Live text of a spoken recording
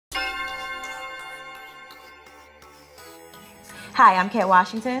Hi, I'm Kat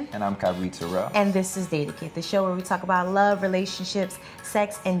Washington. And I'm Kyrie Terrell. And this is Dating Kit, the show where we talk about love, relationships,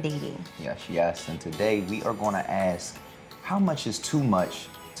 sex, and dating. Yes. And today we are going to ask, how much is too much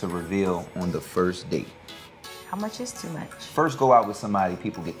to reveal on the first date? How much is too much? First, go out with somebody,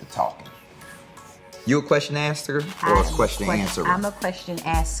 people get to talking. You a question asker or a question answerer? I'm a question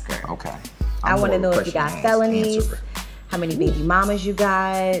asker. Okay. I want to know if you got felonies, how many baby mamas you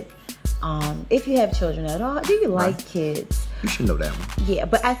got, if you have children at all. Do you like kids? You should know that one. Yeah,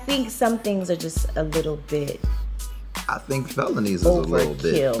 but I think some things are just a little bit. I think felonies is a little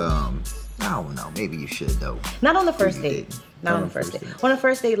bit. I don't know. Maybe you should though. Not on the first date. Not on the first date. On the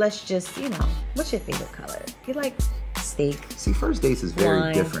first date, let's just, what's your favorite color? You like steak? See, first dates is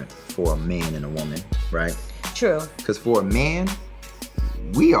very different for a man and a woman, right? True. Because for a man,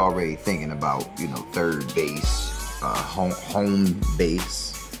 we already thinking about, third base, home base.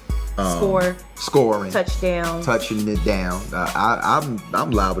 Scoring, touchdown, touching it down.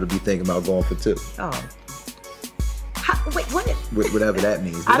 I'm liable to be thinking about going for two. Oh, wait, what? Whatever that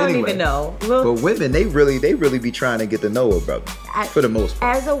means. But I don't even know. Look, but women, they really be trying to get to know a brother for the most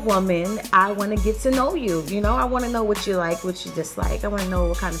part. As a woman, I want to get to know you. I want to know what you like, what you dislike. I want to know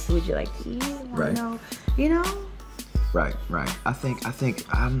what kind of food you like to eat. I want to know, Right. I think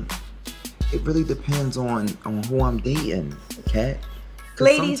it really depends on who I'm dating, Kat.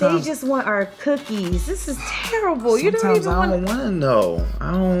 Ladies, they just want our cookies. This is terrible. You don't even want to. I don't want to know.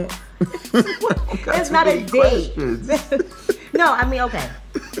 I don't. It's not a date. No, okay.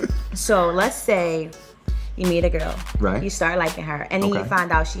 So let's say you meet a girl. Right. You start liking her, and then you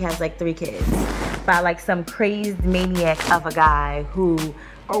find out she has like 3 kids by some crazed maniac of a guy who.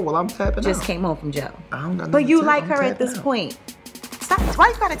 Oh well, I'm tapping just out. came home from jail. I don't got but you like her at this point. Stop. Why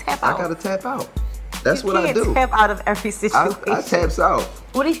you gotta tap out? I gotta tap out. That's what I do. You can't tap out of every situation. I taps out.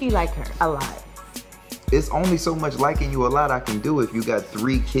 What if you like her a lot? It's only so much liking you a lot I can do if you got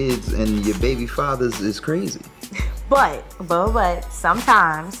 3 kids and your baby father's is crazy. But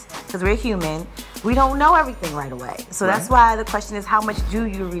sometimes, because we're human, we don't know everything right away. So that's why the question is, how much do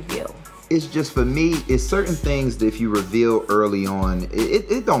you reveal? It's just, for me, it's certain things that if you reveal early on,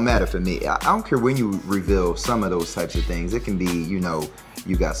 it don't matter for me. I don't care when you reveal some of those types of things. It can be,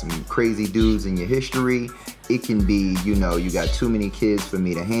 you got some crazy dudes in your history. It can be, you got too many kids for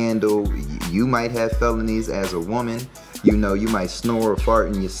me to handle. You might have felonies as a woman. You might snore or fart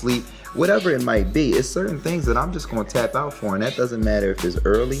in your sleep. Whatever it might be, it's certain things that I'm just going to tap out for. And that doesn't matter if it's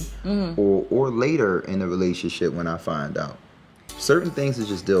early or later in the relationship when I find out. Certain things is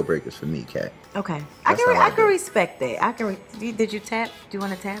just deal breakers for me, Kat. Okay. I can respect that. Did you tap? Do you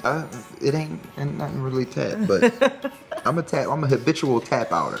want to tap? It ain't nothing really tap, but I'm a habitual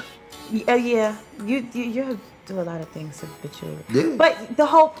tap outer. Yeah. You do a lot of things habitually. Yeah. But the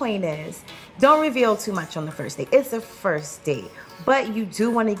whole point is, don't reveal too much on the first date. It's a first date. But you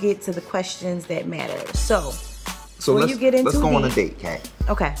do want to get to the questions that matter. So when you get into let's go on a date, Kat.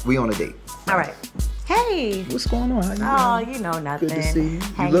 Okay. We on a date. All right. Hey. What's going on? How you doing? Nothing. Good to see you.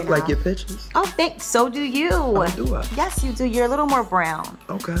 You look like your pictures. Oh, thanks. So do you. Oh, do I? Yes, you do. You're a little more brown.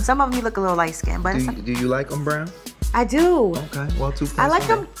 Okay. Some of them you look a little light skinned, but do you like them brown? I do. Okay. Well, 2 points. I like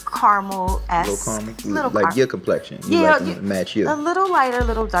them caramel-esque. Little like your complexion. You like them to match you. A little lighter, a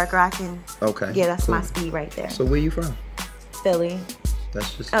little darker. I can. Okay. Yeah, that's my speed right there. So where you from? Philly.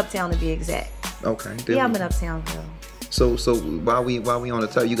 That's just Uptown to be exact. Okay. Yeah, I'm in Uptown Philly. So while we on the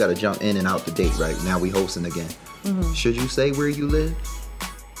top, you got to jump in and out the date, right? Now we hosting again. Mm-hmm. Should you say where you live?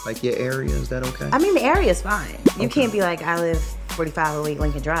 Like your area? Is that okay? I mean, the area is fine. You can't be like, I live 4508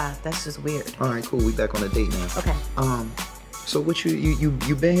 Lincoln Drive. That's just weird. All right, cool. We back on the date now. Okay. So what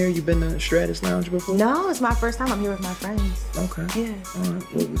you been here? You been to Stratus Lounge before? No, it's my first time. I'm here with my friends. Okay. Yeah. All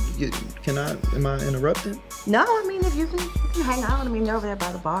right. Well, am I interrupting? No, I mean, if you can hang out. I mean, they're over there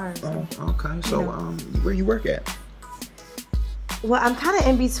by the bars. Oh, okay. So where you work at? Well, I'm kind of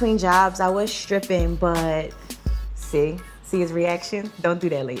in between jobs. I was stripping, but see his reaction? Don't do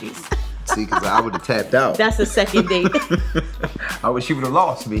that, ladies. See, because I would have tapped out. That's a second date. She would have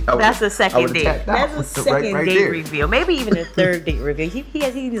lost me. That's a second date. That's a second date reveal. Maybe even a third date reveal. He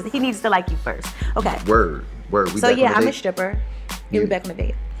needs to like you first. Okay. Word. So yeah, I'm a stripper. You'll be back on the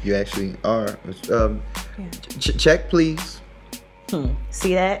date. You actually are. Check, please.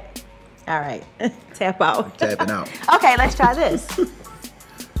 See that? All right. Tap out. Tapping out. Okay, let's try this. So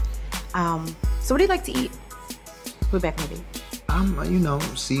what do you like to eat? We're back on the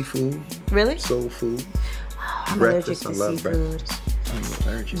date. Seafood. Really? Soul food. I'm breakfast. allergic to seafood. Breakfast. I'm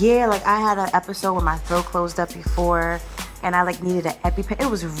allergic. Yeah, like I had an episode where my throat closed up before, and I needed an EpiPen. It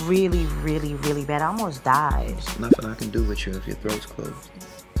was really, really, really bad. I almost died. There's nothing I can do with you if your throat's closed.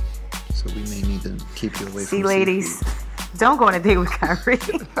 So we may need to keep you away from ladies. seafood. Don't go on a date with Kyrie.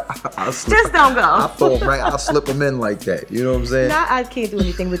 Just don't go. I'll slip them in like that. You know what I'm saying? No, I can't do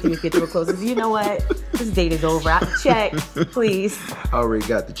anything with you if your door closes. You know what? This date is over. Check, please. I already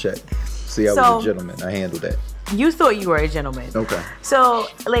got the check. See, I was a gentleman. I handled that. You thought you were a gentleman. Okay. So,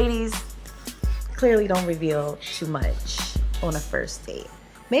 ladies, clearly don't reveal too much on a first date.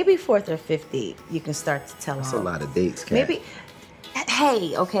 Maybe 4th or 5th date, you can start to tell them. That's a lot of dates, Kat. Maybe,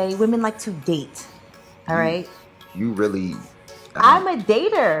 hey, okay, women like to date. All right? You really... I'm a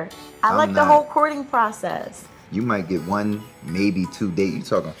dater. I like the whole courting process. You might get 1, maybe 2 dates. You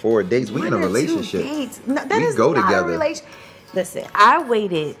talking 4 dates? We in a relationship. 2 dates. No, that we is go not together. A relation. Listen, I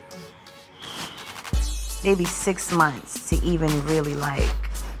waited maybe 6 months to even really like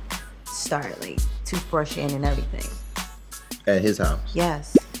start like toothbrushing and everything. At his house?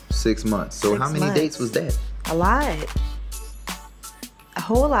 Yes. 6 months. So how many dates was that? A lot. A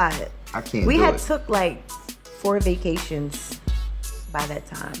whole lot. I can't We do had it. took like 4 vacations by that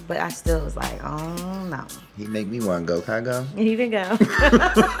time, but I still was like, oh no. He make me want to go. Can I go? He didn't go.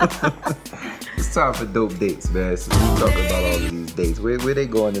 It's time for dope dates, man. So we talking about all of these dates. Where they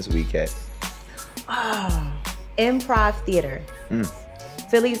going this week at? Oh, Improv Theater.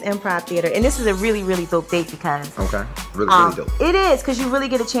 Philly's Improv Theater. And this is a really, really dope date because... Okay. Really dope. It is, because you really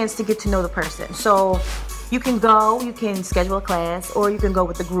get a chance to get to know the person. So you can go, you can schedule a class, or you can go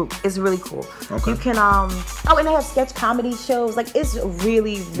with the group. It's really cool. Okay. You can, oh, and they have sketch comedy shows. Like, it's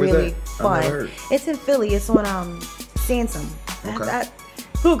really, really fun. It's in Philly. It's on Sansom. Okay.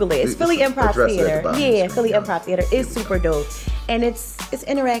 Google it. It's Philly Improv Theater. Yeah, Philly Yeah. Improv Theater. It's super dope. And it's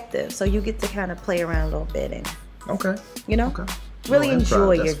interactive, so you get to kind of play around a little bit and, Okay. you know, Okay. really No, improv,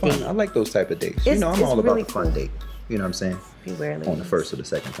 enjoy that's your fun. date. I like those type of dates. It's I'm all about really the fun cool. date. You know what I'm saying? Rarely On the first or the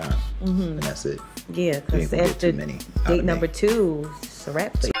second time. And that's it. Yeah, You ain't because gonna get after too many out date of number me. 2, it's a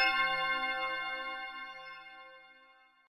wrap for you.